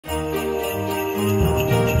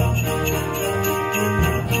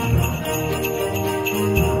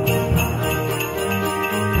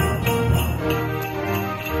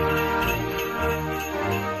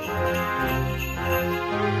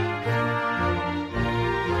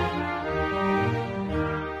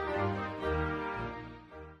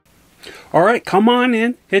Alright, come on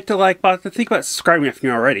in, hit the like button, think about subscribing if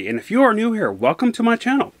you're not already. And if you are new here, welcome to my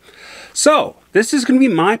channel. So, this is going to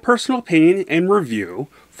be my personal opinion and review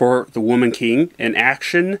for The Woman King in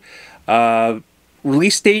action.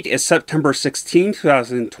 Release date is September 16,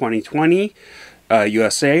 2020,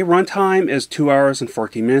 USA. Runtime is 2 hours and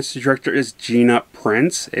 14 minutes. The director is Gina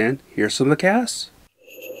Prince. And here's some of the cast.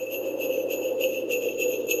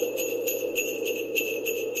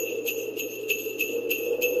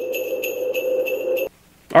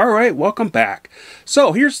 Alright, welcome back.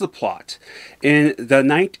 So, here's the plot. In the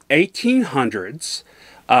 1800s,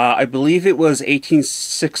 I believe it was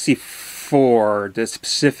 1864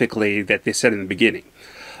 specifically that they said in the beginning,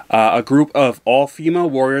 a group of all-female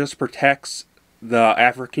warriors protects the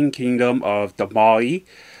African kingdom of Damali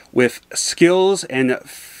with skills and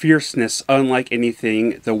fierceness unlike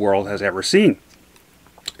anything the world has ever seen.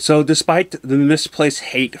 So despite the misplaced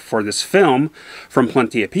hate for this film from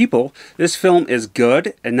plenty of people, this film is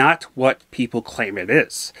good and not what people claim it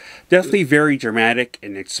is. Definitely very dramatic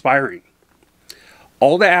and inspiring.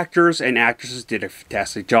 All the actors and actresses did a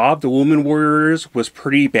fantastic job. The Woman Warriors was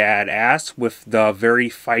pretty badass with the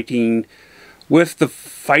fighting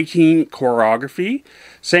choreography.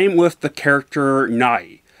 Same with the character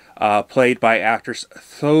Nai, played by actress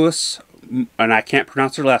Thoas, and I can't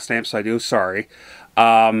pronounce her last name, so I do sorry.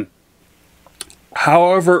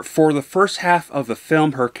 However, for the first half of the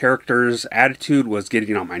film, her character's attitude was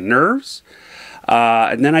getting on my nerves.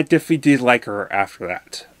 And then I definitely did like her after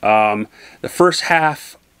that. The first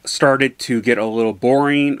half started to get a little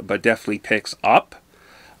boring, but definitely picks up.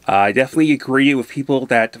 I definitely agree with people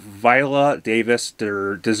that Viola Davis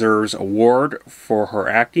deserves an award for her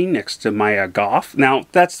acting next to Mia Goth. Now,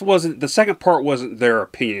 the second part wasn't their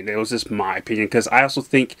opinion. It was just my opinion, because I also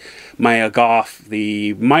think Mia Goth,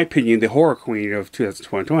 my opinion, the horror queen of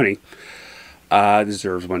 2020,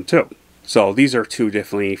 deserves one too. So these are two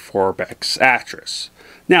definitely for Best Actress.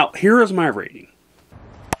 Now, here is my rating.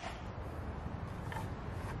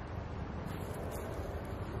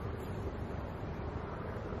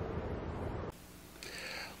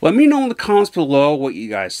 Let me know in the comments below what you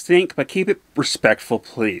guys think, but keep it respectful,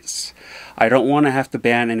 please. I don't want to have to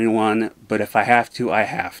ban anyone, but if I have to, I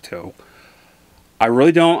have to. I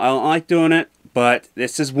really don't. I don't like doing it, but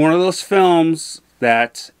this is one of those films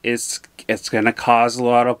that it's going to cause a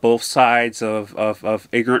lot of both sides of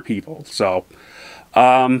ignorant people. So,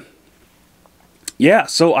 yeah,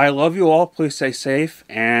 so I love you all. Please stay safe,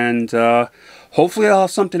 and hopefully I'll have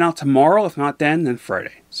something out tomorrow. If not then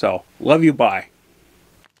Friday. So, love you. Bye.